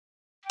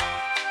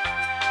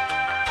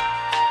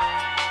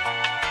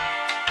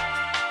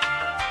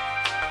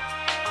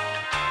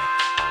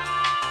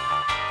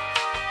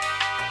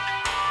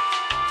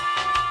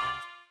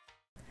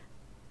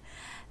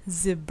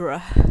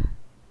Zebruh.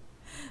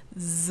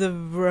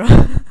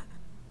 Zebruh.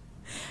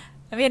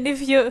 I mean,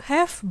 if you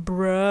have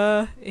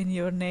bruh in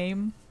your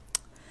name,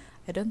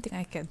 I don't think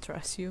I can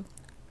trust you.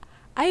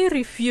 I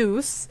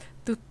refuse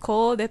to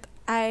call that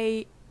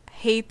I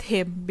hate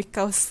him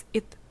because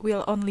it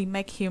will only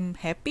make him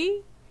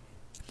happy.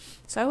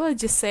 So I will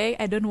just say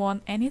I don't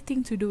want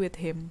anything to do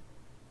with him.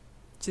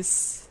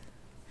 Just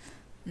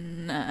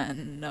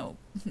no.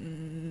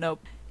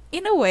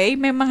 In a way,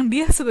 memang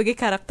dia sebagai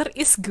karakter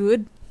is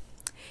good.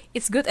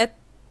 It's good at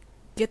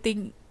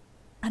getting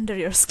under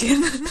your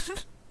skin.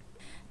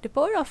 The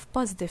power of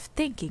positive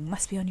thinking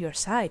must be on your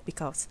side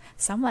because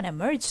someone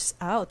emerges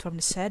out from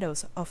the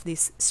shadows of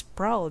these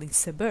sprawling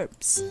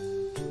suburbs.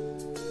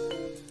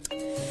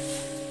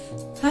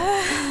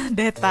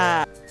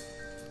 Data.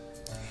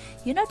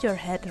 You nod your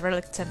head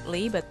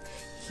reluctantly, but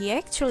he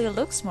actually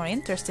looks more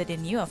interested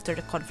in you after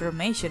the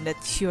confirmation that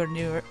you're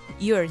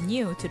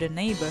new to the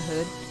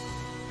neighborhood.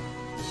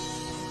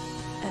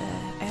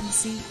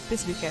 MC,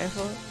 please be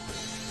careful.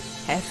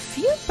 Have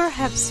you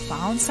perhaps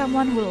found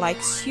someone who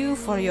likes you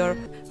for your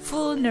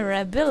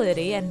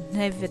vulnerability and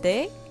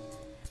naivete?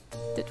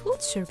 That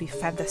would sure be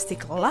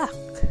fantastic luck.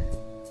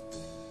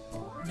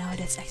 No,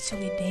 that's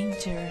actually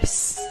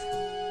dangerous.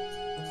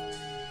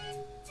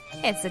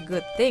 It's a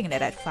good thing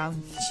that I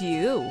found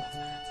you.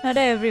 Not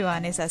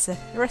everyone is as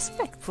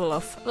respectful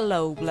of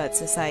low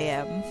bloods as I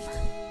am.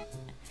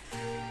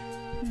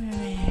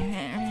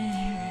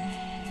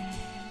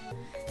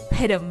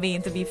 I don't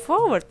mean to be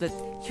forward, but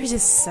you're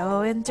just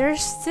so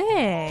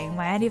interesting.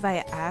 Mind if I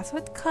ask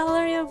what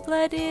color your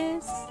blood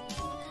is?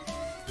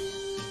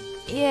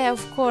 Yeah,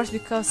 of course,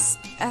 because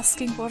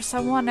asking for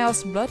someone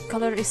else's blood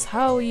color is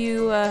how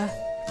you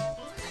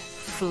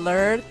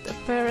flirt,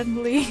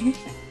 apparently.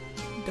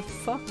 The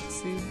fuck,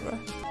 Zebruh?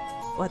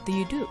 What do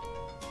you do?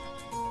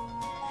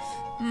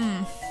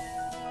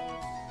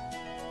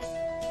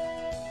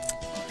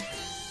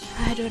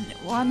 I don't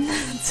want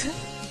to.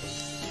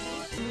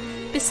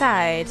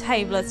 Besides,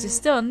 high bloods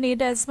just don't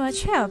need as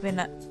much help in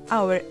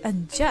our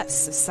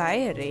unjust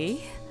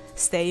society.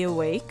 Stay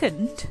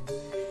awakened.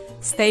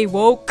 Stay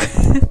woke.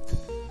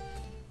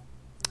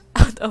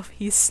 Out of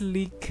his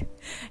league.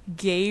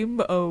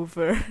 Game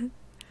over.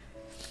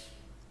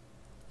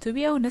 To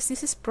be honest,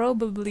 this is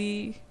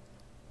probably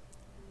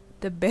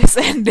the best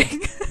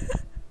ending.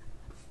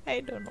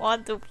 I don't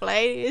want to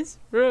play this,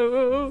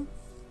 bro.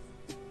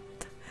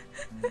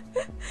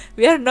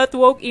 We are not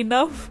woke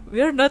enough.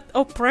 We are not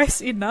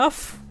oppressed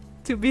enough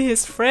to be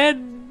his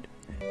friend.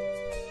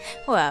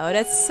 Wow,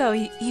 that's so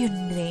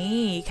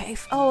unique.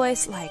 I've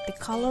always liked the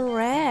color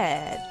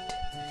red.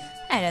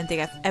 I don't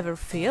think I've ever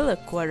felt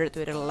awkward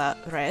with a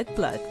red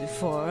blood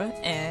before.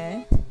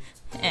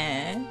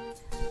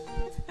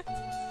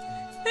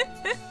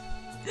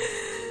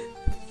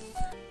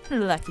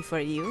 Lucky for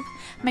you,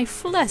 my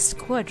flesh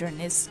quadrant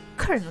is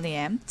currently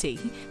empty,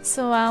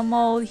 so I'm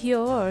all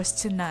yours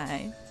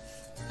tonight.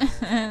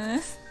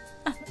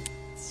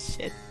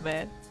 Shit,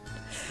 man.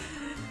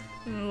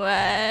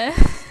 What?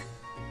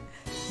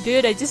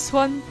 Dude, I just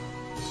want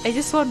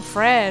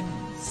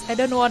friends. I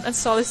don't want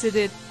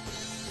unsolicited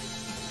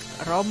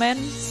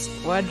romance,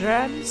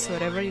 quadrants,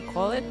 whatever you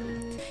call it.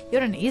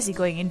 You're an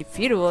easygoing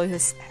individual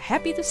who's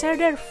happy to share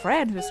their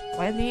friends with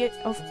plenty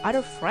of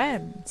other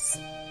friends.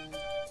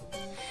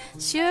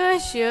 Sure,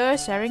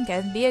 sharing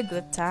can be a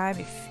good time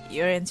if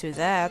you're into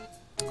that.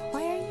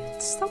 Why are you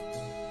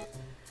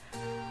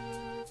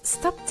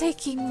Stop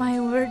taking my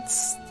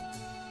words.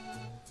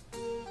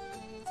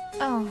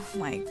 Oh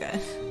my god.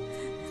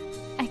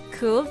 I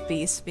could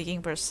be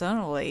speaking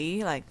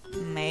personally, like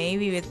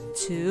maybe with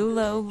two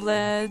low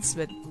bloods,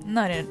 but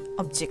not in an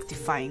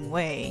objectifying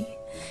way.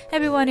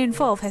 Everyone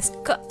involved has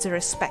got to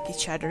respect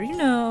each other, you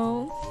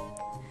know.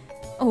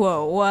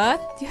 Whoa,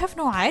 what? You have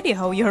no idea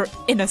how your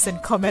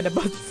innocent comment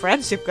about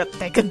friendship got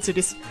taken to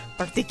this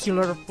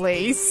particular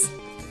place.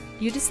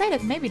 You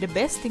decided maybe the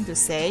best thing to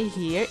say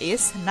here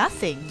is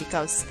nothing,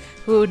 because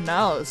who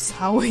knows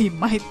how we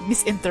might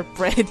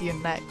misinterpret you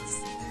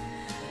next.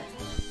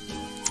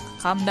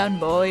 Calm down,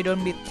 boy,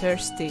 don't be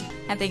thirsty.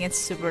 I think it's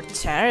super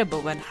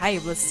terrible when high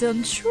bloods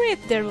don't treat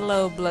their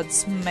low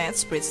bloods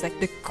match breeds like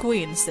the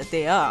queens that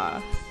they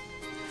are.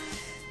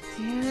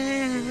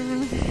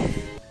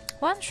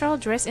 One girl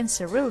dressed in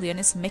cerulean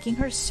is making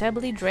her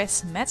shabbily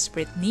dressed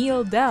matchbreed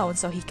kneel down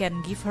so he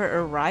can give her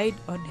a ride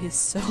on his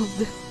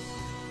shoulder.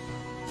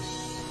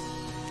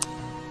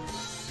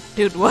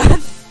 Dude, what?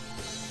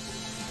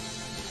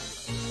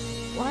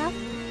 What?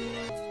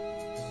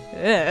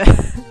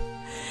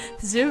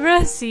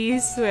 Zebruh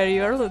sees where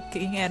you're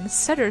looking and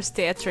shudders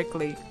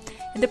theatrically.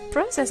 In the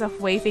process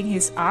of waving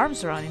his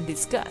arms around in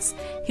disgust,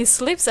 he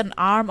slips an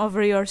arm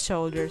over your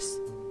shoulders.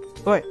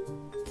 Boy.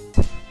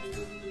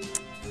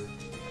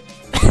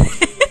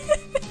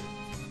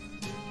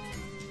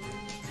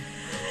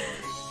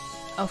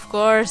 Of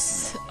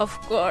course,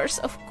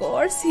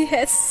 he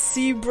has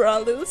zebra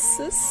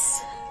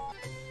luces.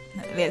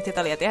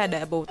 Kita lihat ya,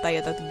 ada bow tie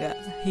atau tidak.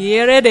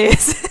 Here it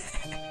is.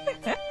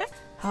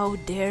 How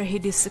dare he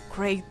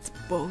desecrate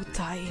bow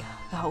tie?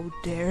 How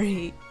dare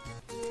he?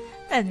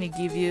 Let me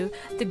give you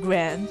the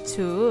grand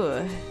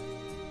tour.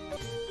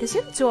 They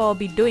seem to all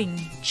be doing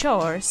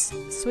chores,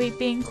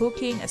 sweeping,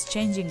 cooking,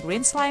 exchanging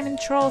green slime and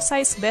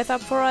troll-sized bathtub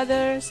for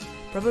others,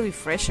 probably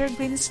fresher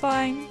green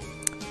slime.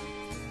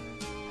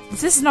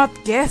 This is not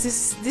gas,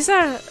 these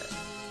are...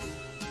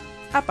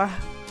 apa?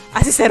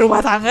 Asisten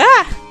rumah tangga?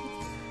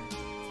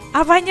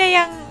 Apanya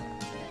yang...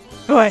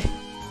 Woi!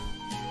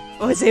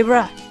 Oh,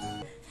 Zebra!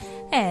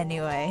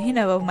 Anyway,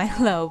 enough of my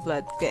low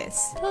blood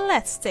guests.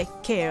 Let's take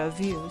care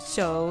of you,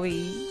 shall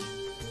we?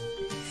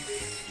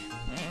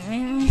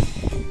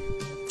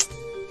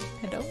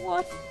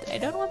 I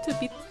don't want to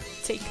be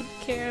taken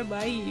care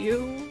by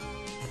you.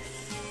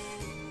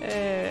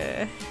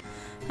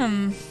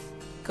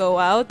 Go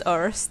out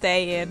or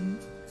stay in?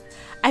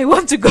 I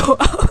want to go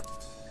out.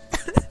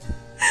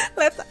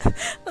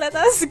 Let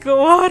us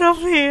go out of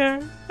here.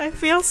 I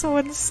feel so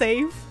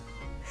unsafe,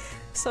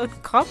 so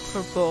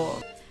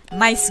uncomfortable.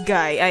 Nice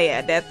guy. Ah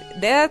yeah,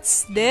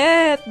 that's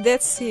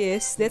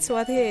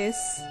what he is.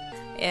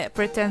 Yeah,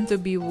 pretend to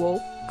be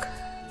woke,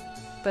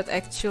 but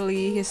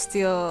actually he's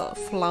still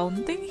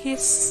flaunting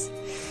his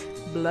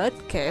blood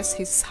caste,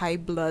 his high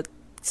blood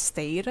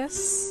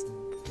status.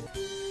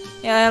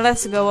 Yeah,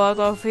 let's go out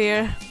of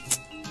here.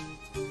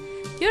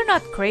 You're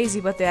not crazy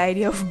about the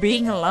idea of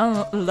being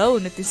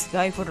alone with this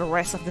guy for the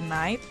rest of the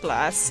night.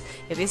 Plus,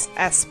 if he's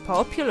as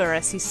popular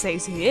as he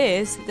says he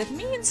is, that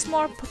means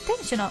more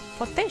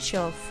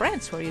potential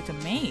friends for you to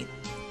meet.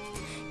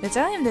 You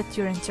tell him that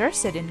you're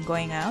interested in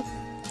going out.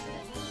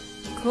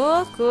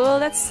 Cool,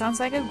 that sounds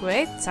like a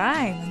great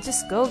time.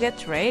 Just go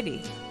get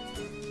ready.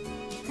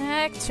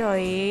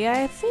 Actually,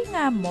 I think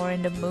I'm more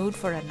in the mood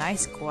for a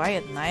nice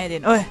quiet night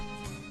in... Oi,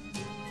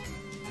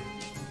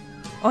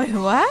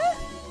 what?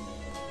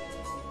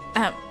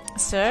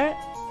 Sir,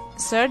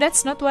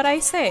 that's not what I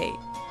say.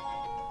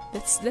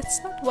 That's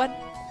not what...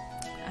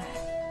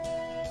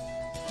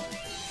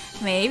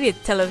 Maybe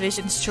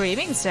television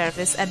streaming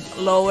service and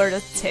lower the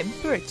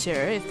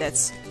temperature if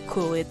that's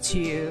cool with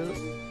you.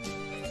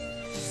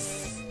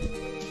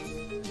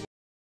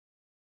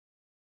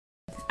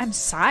 I'm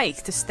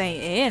psyched to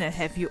stay in and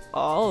have you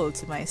all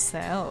to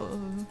myself.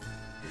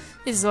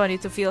 Just want you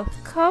to feel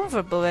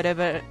comfortable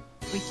whatever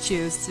we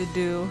choose to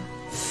do.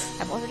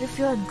 I'm already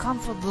feeling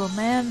comfortable,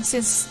 man.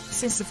 Since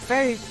the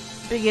very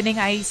beginning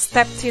I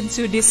stepped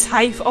into this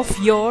hive of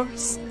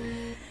yours.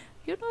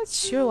 You're not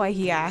sure why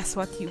he asked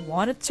what he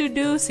wanted to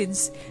do,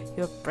 since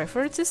your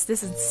preferences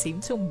doesn't seem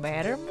to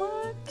matter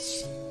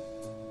much,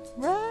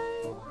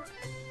 right?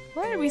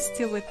 Why are we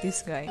still with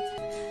this guy?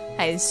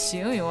 I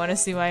assume you want to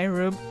see my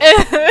room.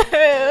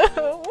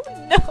 No.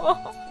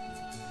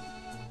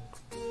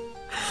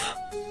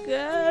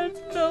 God,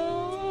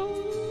 no.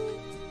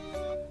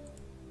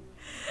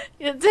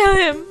 You tell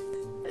him,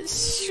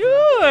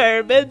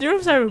 sure,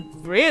 bedrooms are a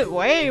great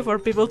way for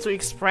people to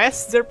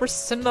express their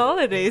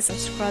personalities.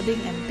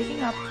 Scrubbing and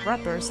picking up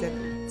wrappers that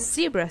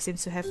Zebra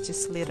seems to have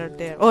just littered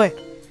there. Oi!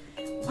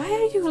 Why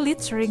are you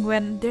littering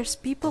when there's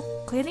people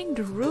cleaning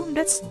the room?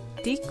 That's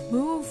dick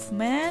move,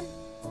 man.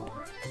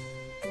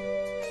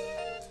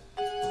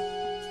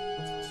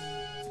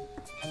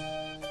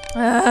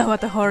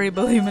 What a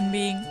horrible human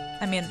being.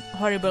 I mean,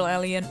 horrible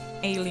alien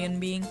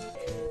being.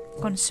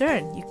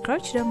 Concerned, you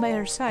crouch down by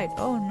her side.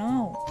 Oh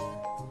no.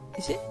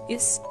 Is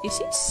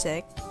he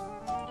sick?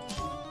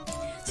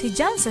 See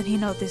Johnson, he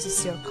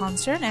notices your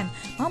concern and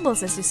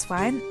mumbles that he's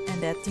fine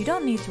and that you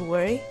don't need to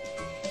worry.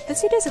 But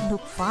she doesn't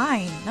look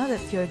fine. Now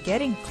that you're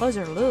getting a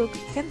closer look,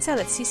 you can tell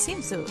that she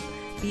seems to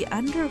be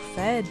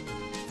underfed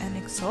and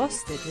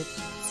exhausted, with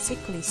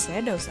sickly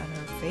shadows on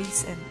her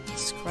face and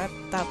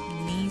scrapped up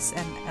knees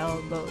and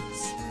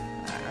elbows.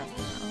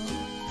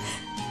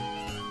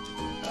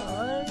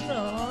 Oh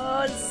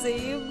no,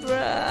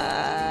 Zebra!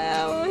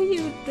 Oh,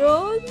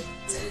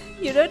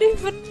 you don't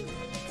even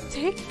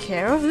take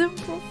care of them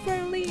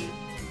properly.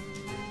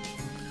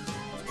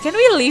 Can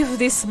we leave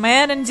this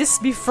man and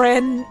just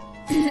befriend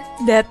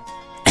that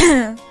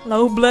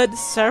low blood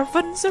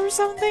servants or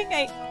something?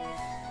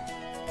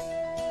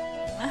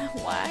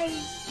 Why?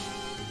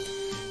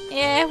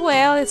 Yeah,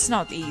 well, it's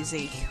not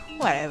easy.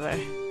 Whatever.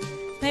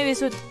 Maybe we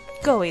should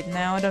go eat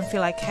now. I don't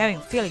feel like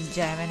having feeling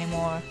jam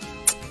anymore.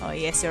 Oh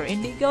yes, your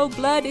indigo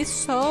blood is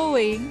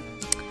showing.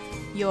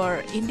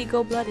 Your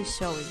indigo blood is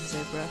showing,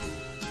 Zebra.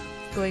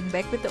 Going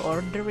back with the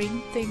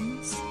ordering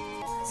things.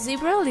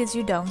 Zebra leads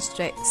you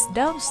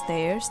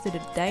downstairs to the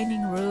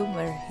dining room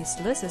where his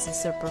Lucius is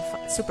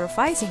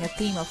supervising a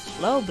team of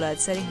low blood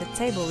setting the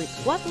table with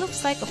what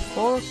looks like a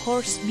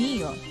 4-course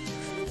meal.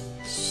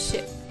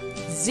 Shit.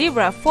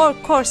 Zebra,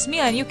 4-course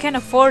meal and you can't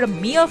afford a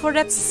meal for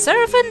that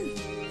servant?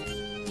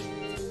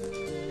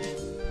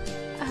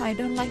 I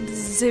don't like the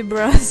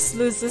Zebra's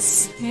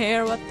Lucius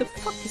hair. What the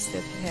fuck is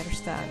that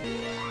hairstyle?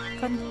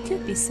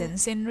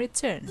 Concupiscence in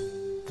return.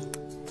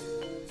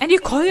 And you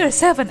call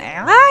yourself an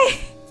ally?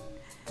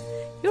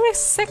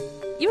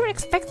 You're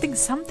expecting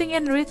something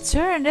in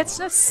return. That's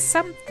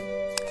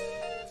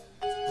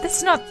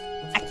not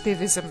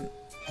activism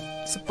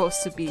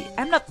supposed to be.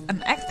 I'm not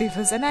an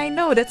activist and I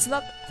know that's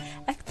not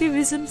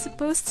activism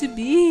supposed to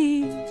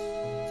be.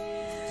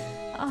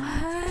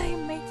 He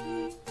make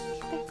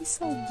me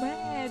so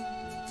mad.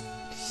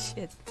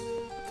 Shit.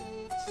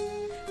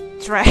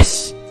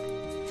 Trash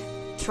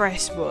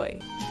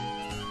boy.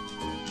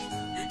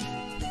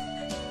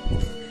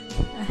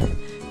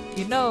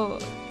 You know,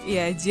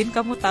 ya Jin,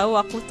 kamu tahu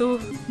aku tuh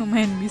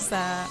lumayan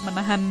bisa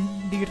menahan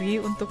diri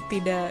untuk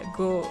tidak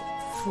go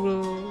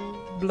full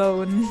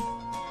blown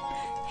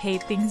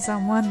hating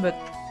someone, but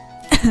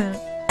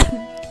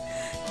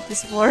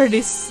just for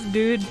this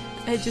dude,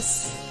 I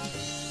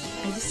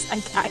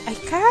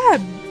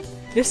can't.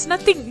 There's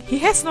nothing. He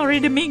has no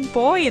redeeming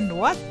point.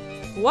 What?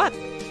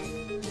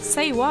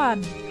 Say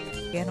one.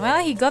 And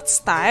well, he got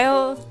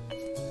style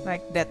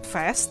like that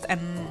fast, and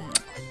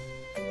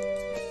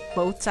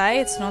bow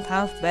tie. It's not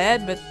half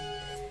bad, but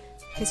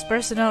his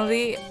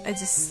personality, I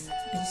just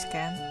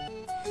can't.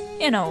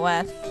 You know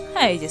what?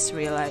 I just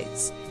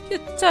realized you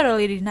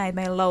totally denied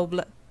my low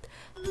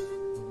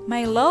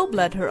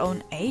blood her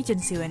own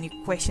agency when you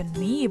questioned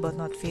me about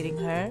not feeding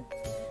her.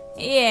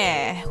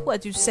 Yeah,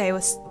 what you say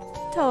was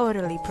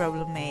totally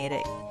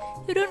problematic.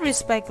 You don't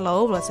respect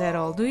low bloods at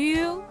all, do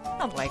you?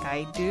 Not like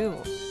I do.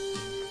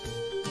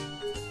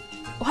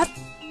 What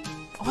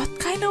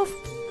kind of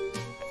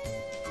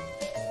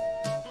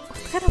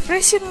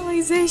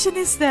rationalization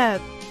is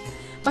that?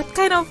 What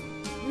kind of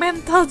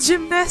mental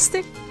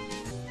gymnastic?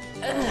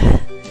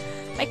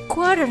 My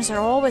quadrants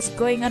are always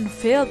going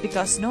unfilled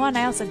because no one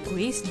else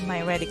agrees with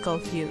my radical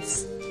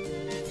views.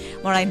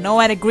 More like no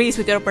one agrees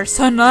with your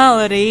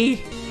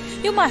personality.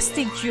 You must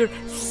think you're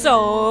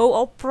so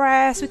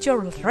oppressed with your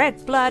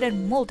red blood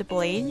and multiple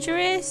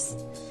injuries.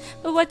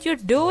 But what you're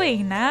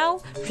doing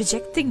now,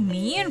 rejecting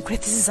me and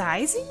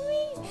criticizing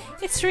me,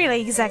 it's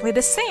really exactly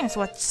the same as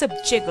what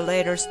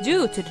subjugators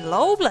do to the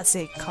low bloods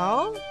they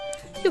call.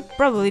 You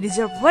probably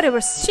deserve whatever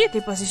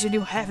shitty position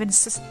you have in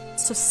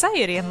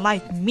society, and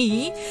like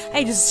me,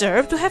 I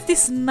deserve to have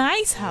this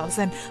nice house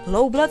and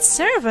low blood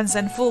servants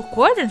and full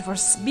quadrant for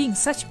being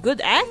such good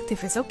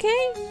activists,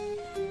 okay?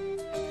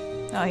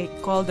 I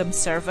call them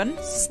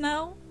servants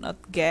now, not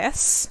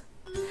guests.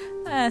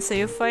 So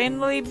you're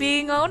finally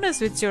being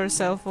honest with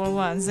yourself for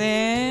once,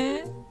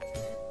 eh?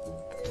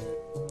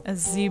 A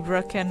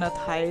zebra cannot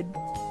hide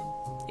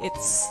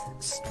its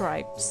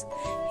stripes.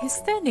 He's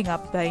standing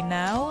up by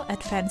now,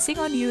 advancing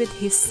on you with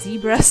his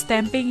zebra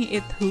stamping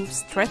its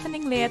hoofs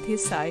threateningly at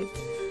his side.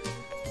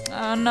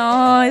 Oh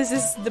no, this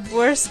is the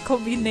worst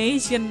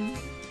combination.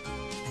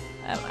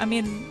 I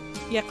mean,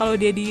 ya kalau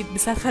dia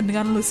dibesarkan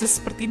dengan lusus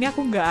seperti ini,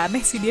 aku nggak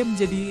aneh sih dia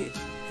menjadi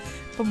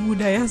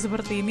pemuda yang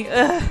seperti ini.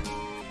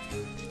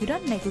 You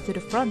don't make it to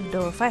the front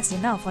door fast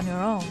enough on your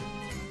own.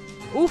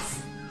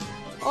 Oof!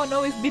 Oh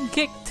no, we've been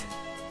kicked.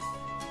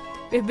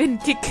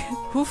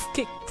 Hoof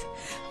kicked.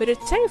 With a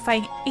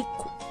terrifying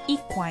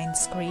equine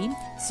scream,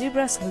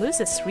 Zebrah's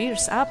Lusus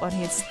rears up on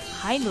his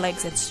hind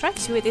legs and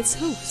strikes you with its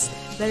hoofs,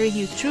 bearing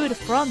you through the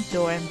front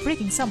door and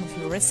breaking some of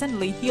your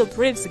recently healed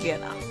ribs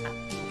again.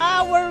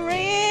 Our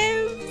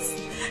ribs!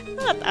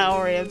 Not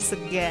our ribs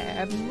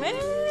again, man!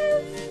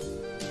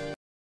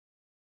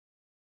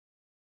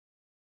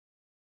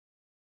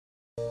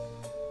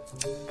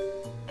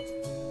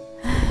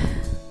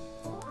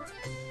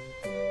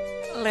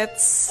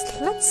 Let's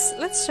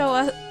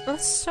show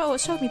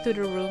me to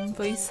the room,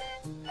 please.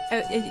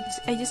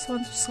 I just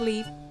want to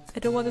sleep. I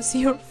don't want to see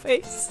your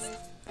face.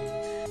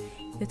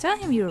 You tell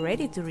him you're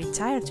ready to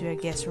retire to your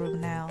guest room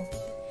now.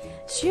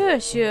 Sure.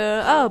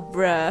 Oh,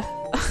 bruh.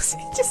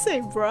 Just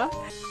say bruh.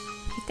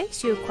 He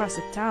takes you across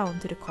the town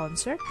to the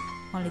concert,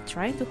 only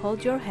trying to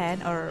hold your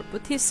hand or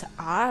put his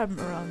arm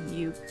around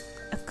you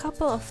a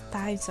couple of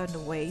times on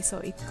the way, so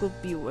it could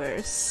be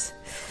worse.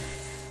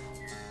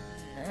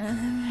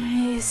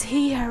 Is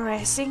he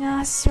harassing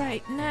us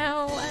right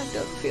now? I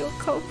don't feel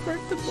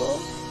comfortable.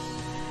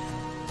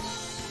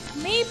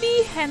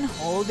 Maybe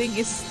hand-holding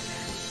is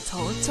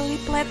totally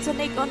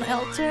platonic on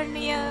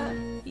Alternia?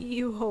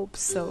 You hope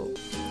so.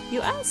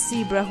 You ask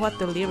Zebruh what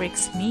the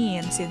lyrics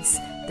mean,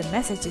 since the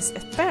message is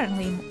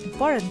apparently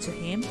important to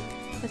him,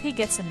 but he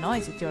gets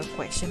annoyed with your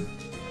question.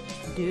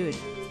 Dude,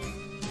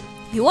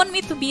 you want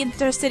me to be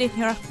interested in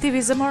your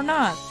activism or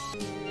not?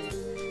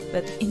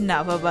 But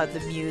enough about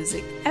the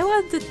music. I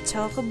want to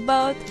talk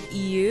about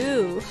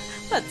you.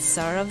 What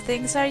sort of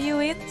things are you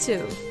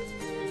into?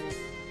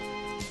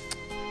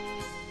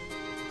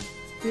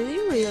 Will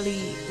you really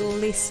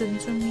listen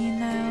to me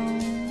now?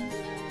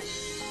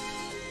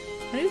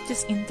 Are you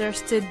just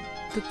interested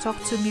to talk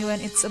to me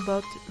when it's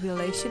about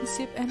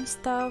relationship and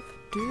stuff?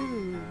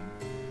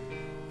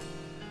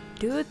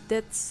 Dude,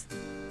 that's...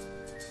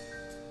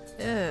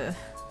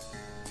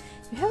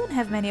 You haven't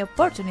had many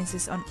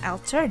opportunities on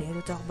Alternia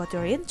to talk about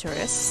your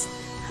interests.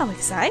 How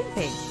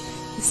exciting!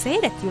 You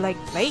say that you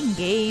like playing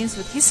games,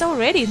 but he's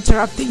already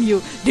interrupting you.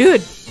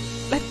 Dude,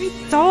 let me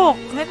talk,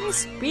 let me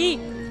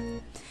speak.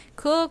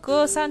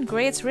 Cool, sound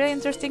great, it's really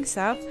interesting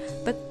stuff,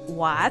 but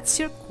what's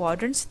your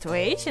quadrant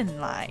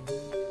situation like?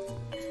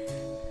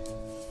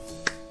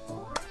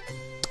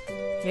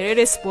 Here it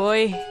is,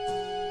 boy.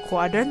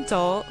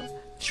 Quadrantal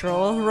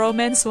Troll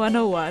Romance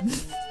 101.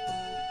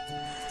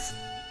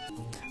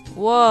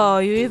 Whoa,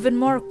 you're even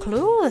more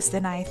clueless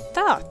than I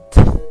thought.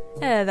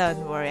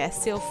 Don't worry, I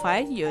still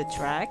find you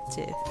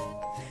attractive.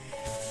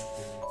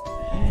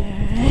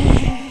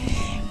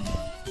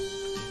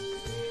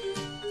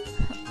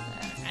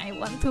 I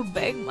want to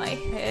bang my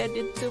head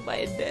into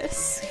my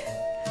desk.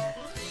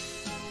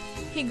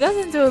 He goes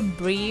into a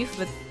brief,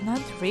 but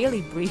not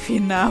really brief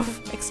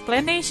enough,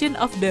 explanation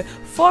of the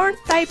 4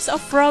 types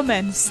of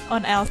romance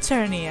on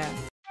Alternia.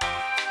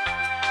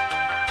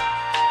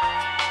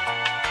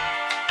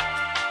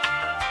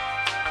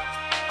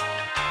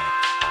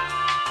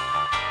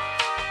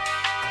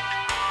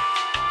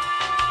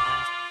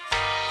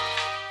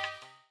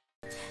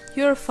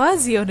 You're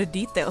fuzzy on the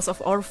details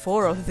of all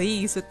 4 of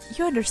these, but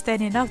you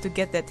understand enough to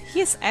get that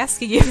he's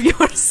asking if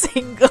you're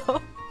single.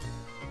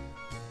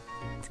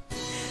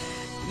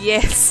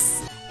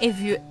 Yes, if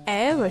you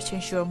ever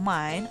change your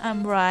mind,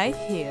 I'm right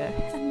here.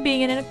 And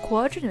being in a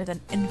quadrant with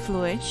an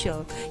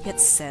influential, yet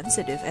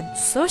sensitive and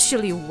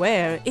socially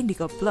aware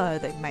indigo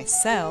blood like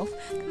myself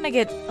can make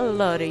it a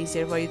lot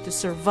easier for you to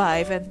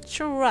survive and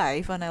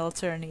thrive on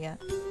Alternia.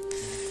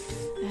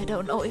 I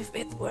don't know if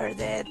it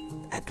worth it.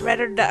 I'd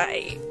rather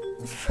die.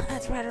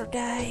 I'd rather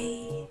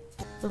die.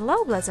 The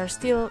Lowbloods are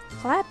still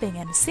clapping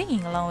and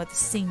singing along with the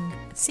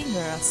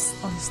singers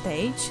on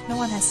stage. No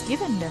one has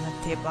given them a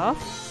tip-off.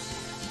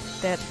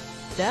 That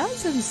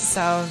doesn't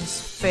sound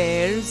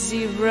fair,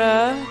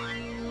 Zebruh.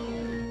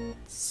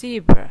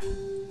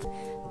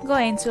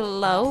 Going to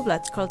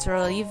low-blood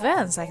cultural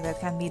events like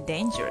that can be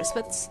dangerous,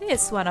 but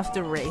it's one of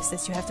the risks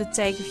that you have to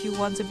take if you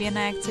want to be an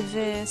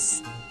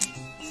activist.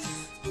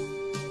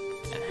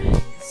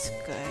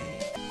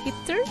 He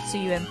turns to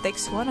you and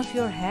takes one of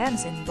your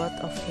hands in both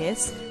of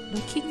his,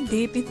 looking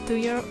deep into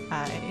your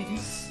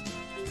eyes.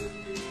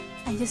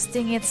 I just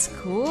think it's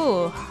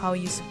cool how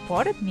you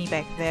supported me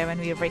back there when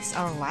we risked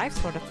our lives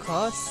for the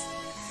cause.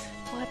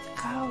 What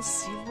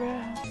cause,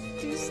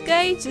 Zebruh? This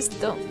guy just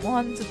don't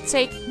want to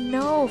take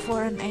no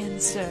for an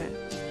answer.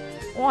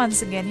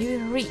 Once again, you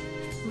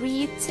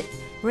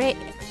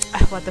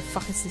what the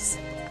fuck is this?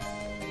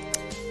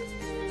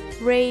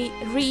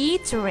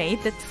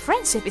 Reiterate that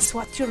friendship is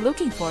what you're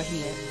looking for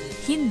here.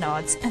 He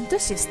nods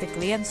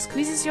enthusiastically and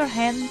squeezes your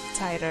hand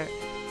tighter.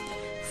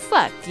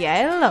 Fuck yeah,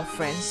 I love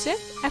friendship.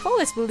 I've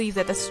always believed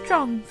that a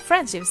strong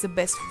friendship is the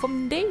best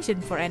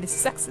foundation for any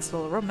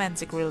successful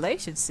romantic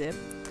relationship.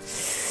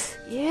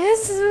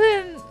 Yes,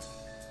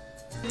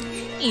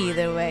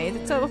 either way, the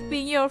thought of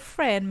being your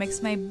friend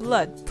makes my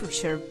blood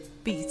pressure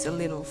beat a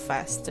little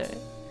faster.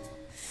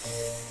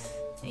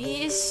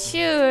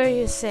 Sure,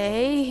 you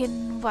say,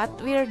 and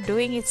what we are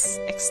doing is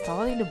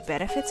extolling the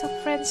benefits of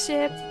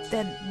friendship,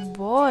 then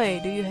boy,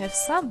 do you have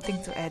something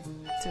to add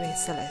to it,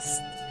 Celeste.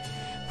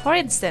 For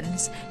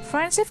instance,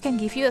 friendship can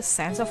give you a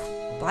sense of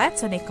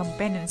platonic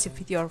companionship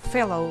with your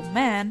fellow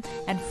man,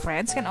 and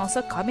friends can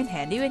also come in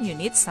handy when you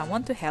need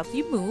someone to help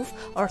you move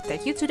or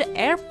take you to the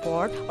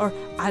airport or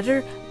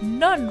other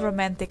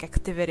non-romantic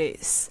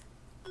activities.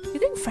 You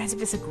think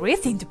friendship is a great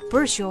thing to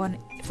pursue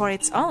for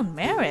its own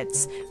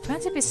merits.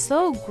 Friendship is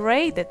so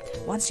great that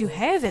once you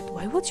have it,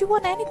 why would you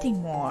want anything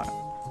more?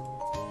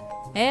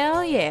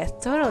 Hell yeah,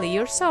 totally,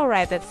 you're so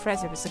right that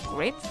friendship is a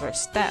great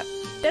first step.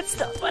 That's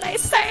not what I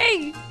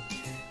say!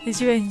 Did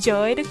you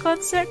enjoy the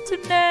concert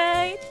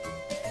tonight?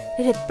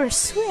 Did it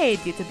persuade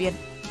you to be an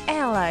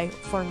ally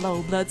for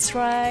Lowbloods,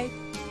 right?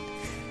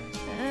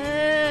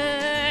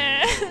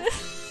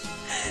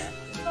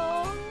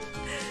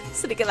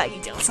 Sedikit lagi,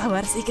 jangan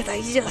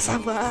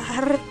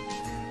sabar.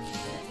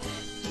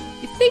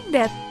 You think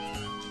that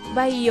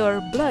by your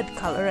blood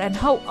color and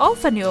how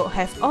often you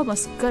have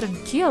almost gotten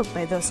killed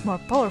by those more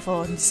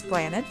powerful on this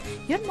planet,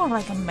 you're more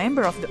like a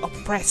member of the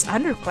oppressed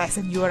underclass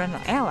than you are an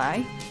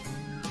ally.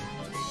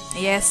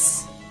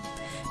 Yes,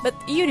 but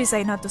you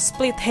decide not to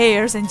split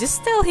hairs and just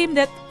tell him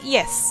that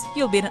yes,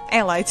 you'll be an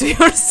ally to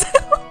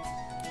yourself.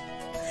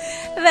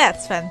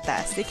 That's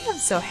fantastic, I'm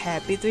so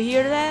happy to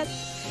hear that.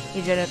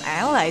 If you're an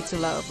ally to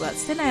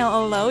Lowbloods, then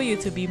I'll allow you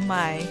to be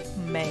my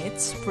mate,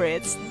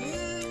 Spritz.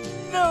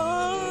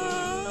 No!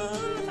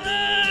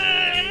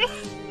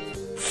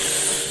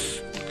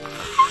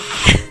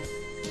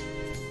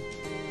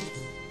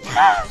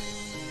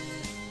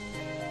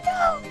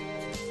 No!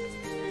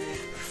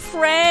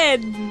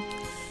 Friend!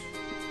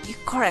 You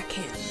correct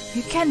him.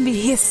 You can be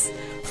his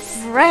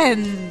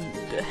friend.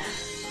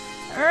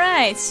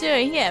 Right,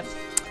 sure, yep.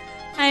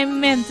 I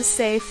meant to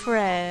say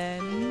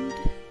friend.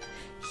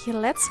 He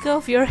lets go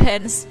of your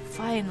hands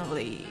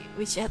finally,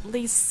 which at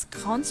least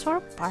counts for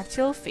a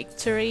partial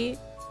victory,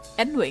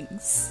 and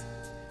winks.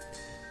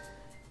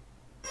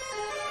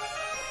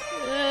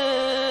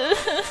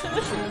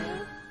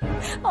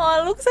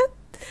 Oh,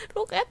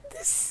 look at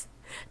this.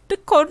 The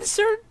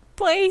concert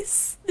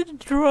place, the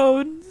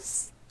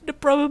drones, the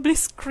probably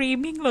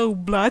screaming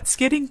Lowbloods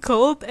getting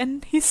cold,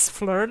 and he's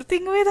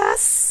flirting with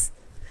us.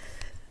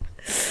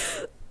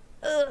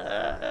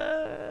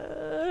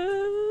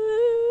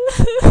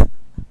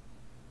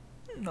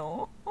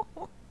 No.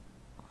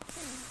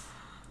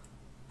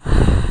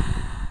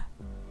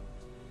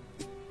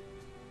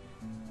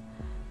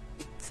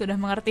 Sudah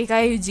mengerti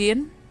kah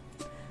Eugene?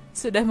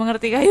 Sudah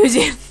mengerti kah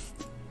Eugene?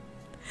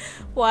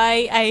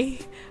 Why I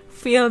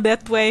feel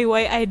that way,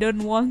 why I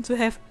don't want to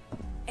have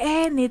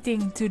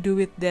anything to do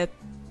with that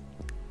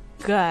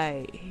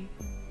guy.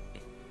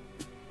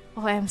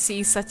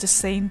 OMC is such a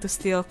saint to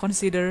still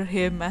consider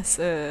him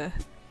as a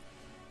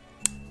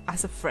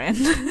friend.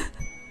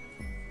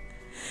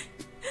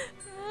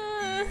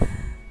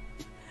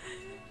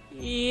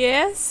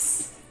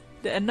 Yes,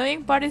 the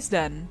annoying part is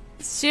done.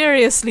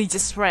 Seriously,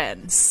 just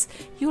friends.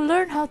 You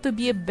learn how to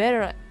be a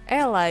better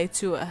ally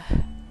to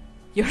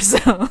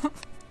yourself.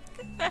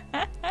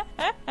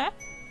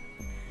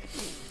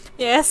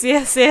 Yes.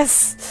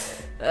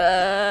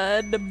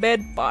 The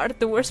bad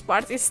part, the worst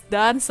part is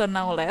done. So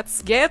now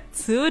let's get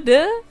to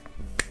the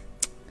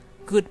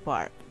good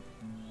part.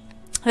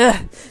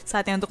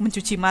 Saatnya untuk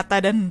mencuci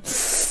mata dan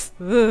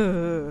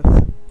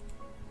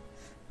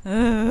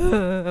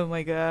oh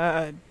my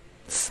god,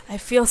 I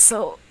feel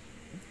so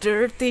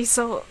dirty,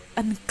 so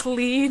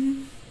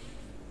unclean.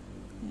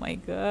 Oh my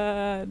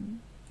god.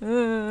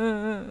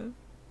 To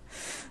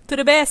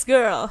the best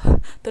girl,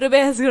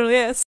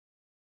 yes.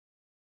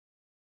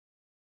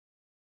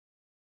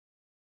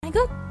 I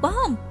got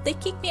bumped. They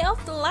kicked me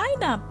off the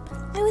lineup.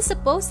 I was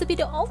supposed to be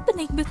the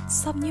opening, but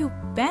some new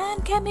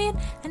band came in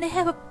and they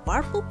have a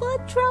purple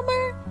blood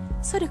drummer.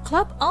 So the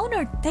club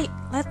owner, they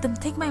let them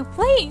take my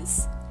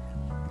place.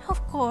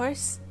 Of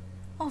course.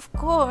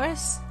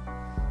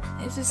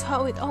 This is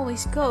how it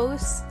always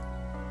goes.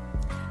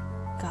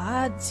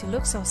 God, she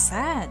looks so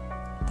sad.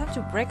 Time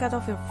to break out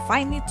of your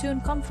finely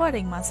tuned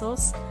comforting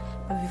muscles.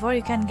 But before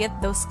you can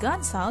get those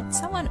guns out,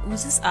 someone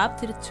oozes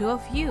up to the two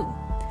of you.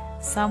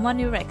 Someone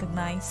you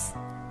recognize.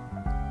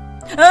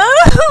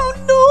 Oh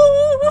no!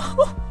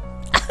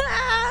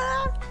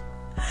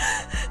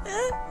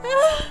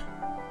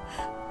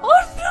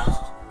 Oh no!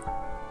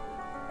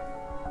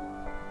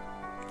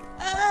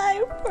 I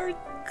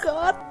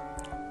forgot.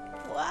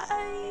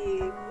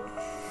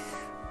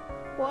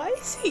 Why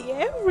is he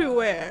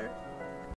everywhere?